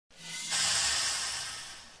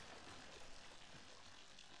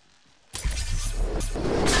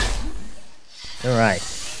Alright,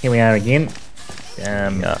 here we are again.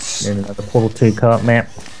 Yes. In another Portal 2 co-op map.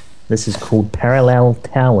 This is called Parallel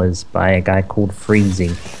Towers by a guy called Freezy.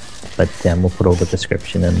 But we'll put all the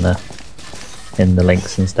description in the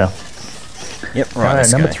links and stuff. Yep,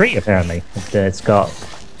 right. Number 3 apparently. It's got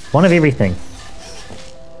one of everything.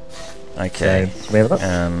 Okay. So, should we have a look?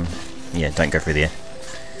 Yeah, don't go through there.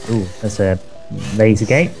 Ooh, there's a laser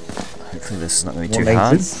gate. Hopefully this is not going to More be too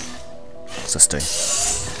hard. lasers. What's this do?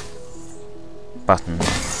 Button.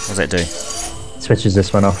 What does that do? Switches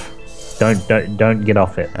this one off. Don't get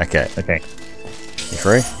off it. Okay. Okay. You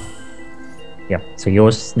through? Yeah. So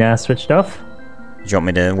yours now switched off? Do you want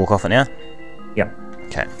me to walk off it now? Yep.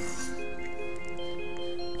 Okay.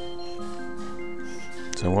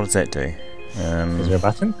 So what does that do? Is there a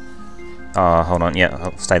button? Oh, hold on. Yeah,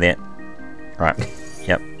 I'll stay there. Right.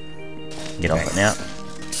 Yep. Get off it now.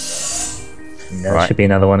 And there Right. should be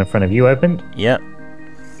another one in front of you opened. Yep.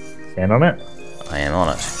 Stand on it. I am on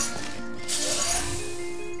it.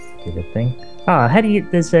 Do the thing. Ah, how do you?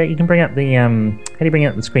 There's you can bring up the How do you bring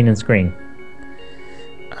up the screen and screen?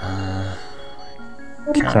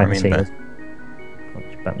 Can't So I can see remember.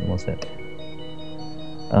 which button was it?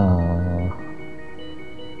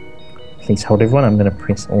 Please hold everyone. I'm going to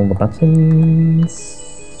press all the buttons.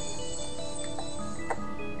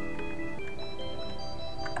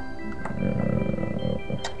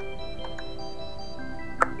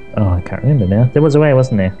 Oh, I can't remember now. There was a way,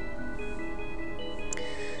 wasn't there?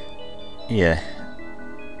 Yeah.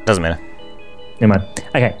 Doesn't matter. Never mind.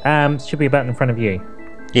 Okay, should be a button in front of you.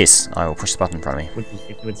 Yes, I will push the button in front of me. If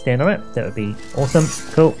you would stand on it, that would be awesome.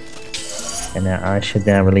 Cool. And now I should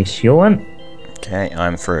now release your one. Okay,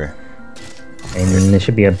 I'm through. And there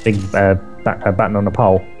should be a big a button on the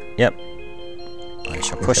pole. Yep. I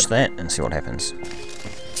shall push that and see what happens.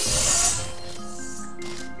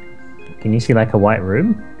 Can you see like a white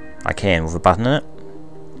room? I can with a button in it.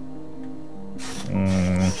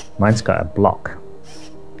 Mine's got a block.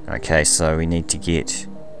 Okay, so we need to get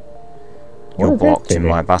What your does that block do to then?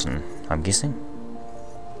 my button, I'm guessing.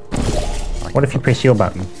 What if you press your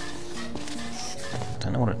button?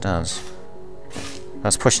 Don't know what it does.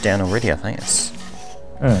 That's pushed down already, I think. It's...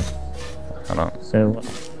 Oh, Hold on. so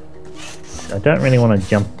I don't really want to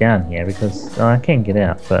jump down here because I can get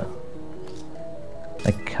out, but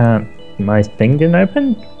I can't. My thing didn't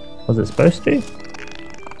open? Was it supposed to?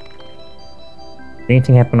 Did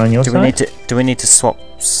anything happen on your side? Do we need to swap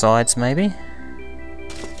sides maybe? I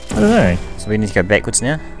don't know. So we need to go backwards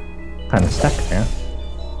now? Kind of stuck now.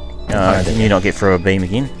 Can you not get through a beam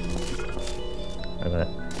again? Over.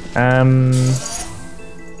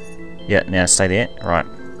 Yeah, now stay there. Right.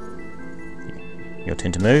 Your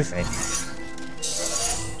turn to move. Okay.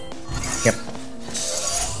 Yep.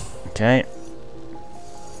 Okay.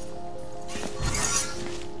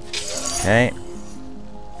 Okay.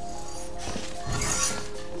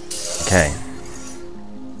 Okay.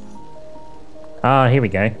 Ah, here we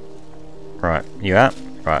go. Right. You up?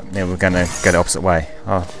 Right. Now we're going to go the opposite way.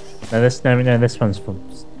 Oh. No, this one's for.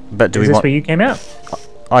 But do Is we this want... where you came out?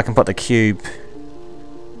 I can put the cube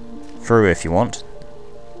through if you want.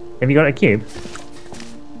 Have you got a cube?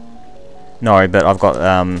 No, but I've got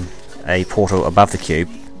a portal above the cube.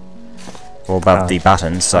 Or above the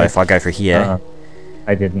button, so if I go through here...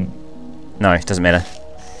 I didn't. No, it doesn't matter.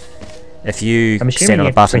 If you I'm assuming stand on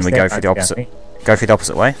you a button, press we that go through the button, opposite. don't Go through the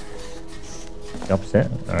opposite way. The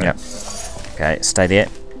opposite? Alright. Yep. Okay, stay there.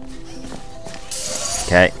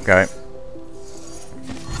 Okay, go.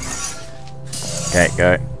 Okay,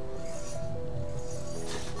 go.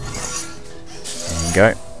 And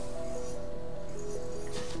go.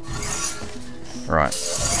 Right.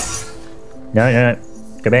 No.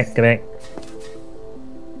 Go back, go back.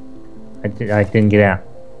 I didn't get out.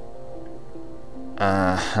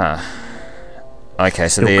 Okay,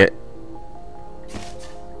 so Look. there.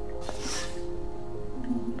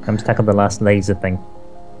 I'm stuck on the last laser thing.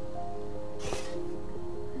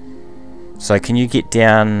 So can you get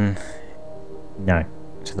down No.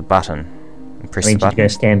 to the button and press I the need you to button? go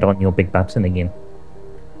stand on your big button again.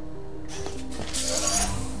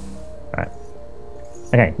 Right.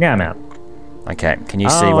 Okay, now I'm out. Okay, can you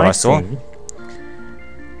see what I saw? see.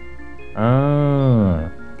 Oh.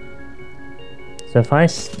 So if I...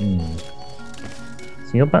 So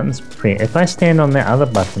your button's if I stand on that other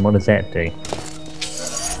button, what does that do?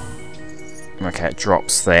 Okay, it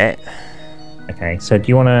drops that. Okay, so do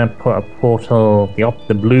you want to put a portal,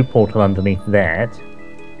 the blue portal underneath that?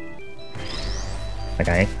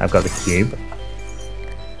 Okay, I've got the cube.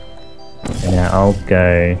 And now I'll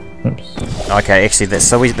go... Oops. Okay, actually,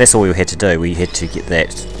 that's all we had to do. We had to get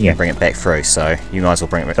that Yeah. and bring it back through. So you might as well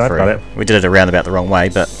bring it back So I've through. got it. We did it around about the wrong way,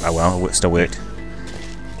 but oh well, it still worked.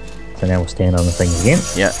 So now we'll stand on the thing again.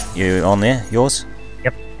 Yeah, you on there? Yours?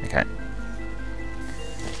 Yep. Okay.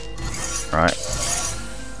 Right.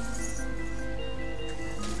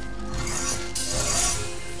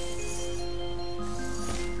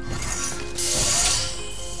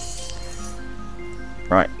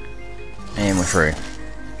 Right. And we're through.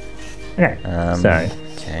 Okay.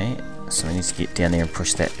 Okay. So we need to get down there and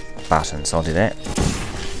push that button, so I'll do that.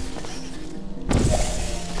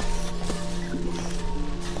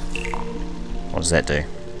 What does that do?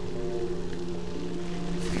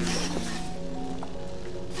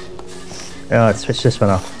 Oh, let's switch this one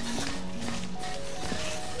off.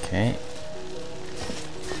 Okay.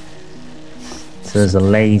 So there's a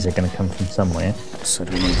laser going to come from somewhere. So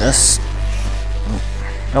do we need this?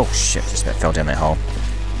 Oh shit, just about fell down that hole.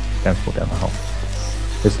 Don't fall down the hole.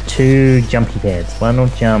 There's 2 jumpy pads. One will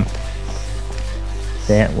jump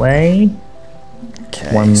that way.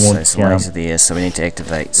 Okay, One so more there's a laser there, so we need to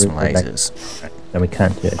activate some lasers. No, we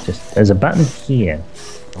can't do it. Just there's a button here.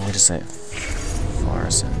 Oh, where does that fire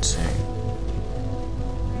us into?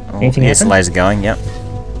 Oh, Anything there's a happen? laser going, yep.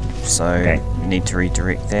 So, Okay. we need to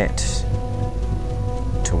redirect that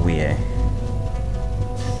to where?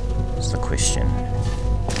 That's the question.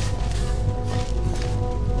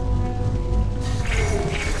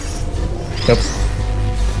 Oops.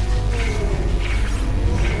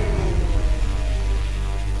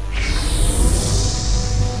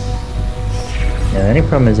 Now, the only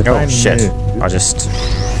problem is if I Oh shit, move, I just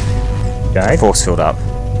died. force filled up.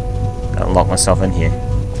 I locked myself in here.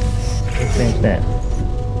 Let's change that.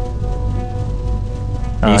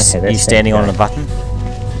 Oh, Are you, okay, are that's you standing on that a button?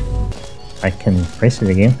 I can press it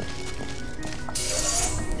again.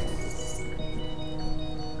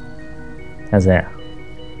 How's that?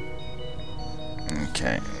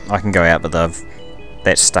 Okay, I can go out, but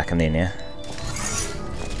that's stuck in there now.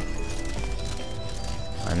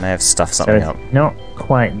 I may have stuffed So something it's up. not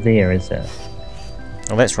quite there, is it?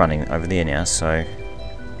 Well, that's running over there now, so...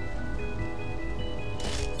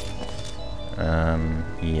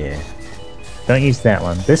 yeah. Don't use that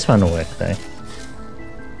one. This one will work though.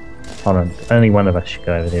 Hold on. Only one of us should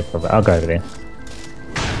go over there probably. I'll go over there.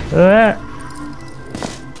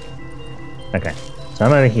 Okay. So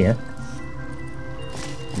I'm over here.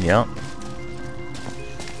 Yeah.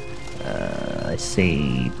 I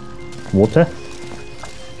see water.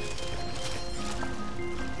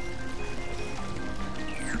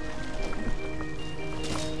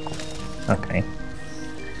 Okay.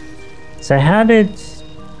 So how did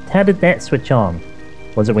that switch on?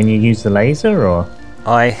 Was it when you used the laser or?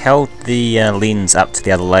 I held the lens up to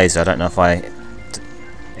the other laser. I don't know if I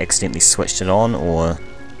accidentally switched it on or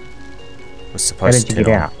was How supposed did to you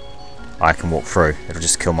turn get on. out? I can walk through. It'll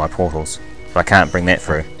just kill my portals. But I can't bring that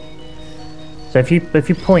through. So if you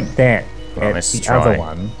point that Well, at let's the try. other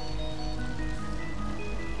one.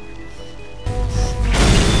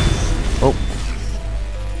 Oh,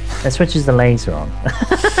 That switches the laser on.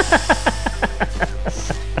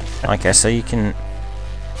 okay, so you can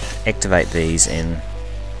activate these in...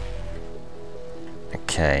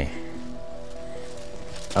 Okay.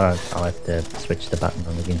 Oh, I'll have to switch the button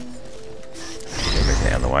on again. Move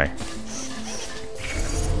it out of the way.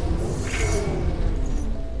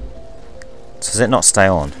 So does that not stay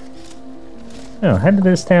on? Oh, how did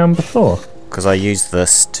it stay on before? Because I used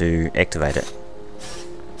this to activate it,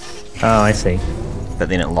 Oh, I see. but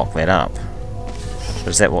then it locked that up. But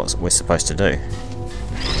is that what we're supposed to do?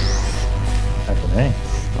 I don't know.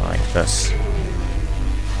 Like this.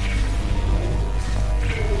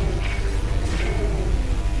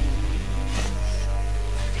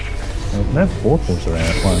 There's no portals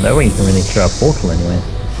around. Well, no way you can really throw a portal anywhere.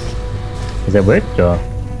 Has that worked or?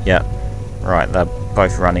 Yeah. Right, they're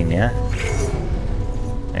both running now.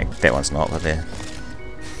 That one's not, but the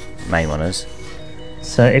main one is.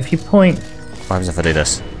 So if you point... What happens if I do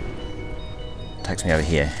this? It takes me over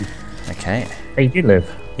here. Okay. Oh, you do live.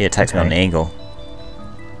 Yeah, it takes me on an angle.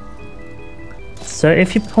 So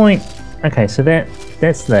if you point... Okay, so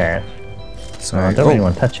that's that. So Oh, I don't really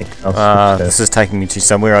want to touch it. I'll switch this is taking me to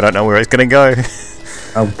somewhere I don't know where it's gonna go.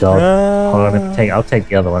 Oh god. Hold on, I'll take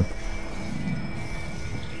the other one.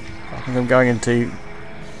 I think I'm going into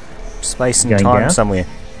space and Going time down? somewhere.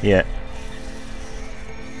 Yeah.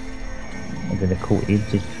 I'm gonna call it.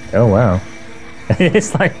 Oh wow.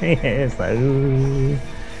 It's like ooh.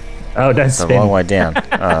 Oh, don't It's a spin. long way down.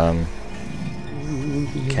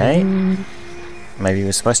 Okay. Maybe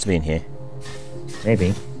we're supposed to be in here.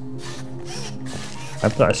 Maybe.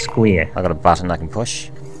 I've got a square. I got a button I can push.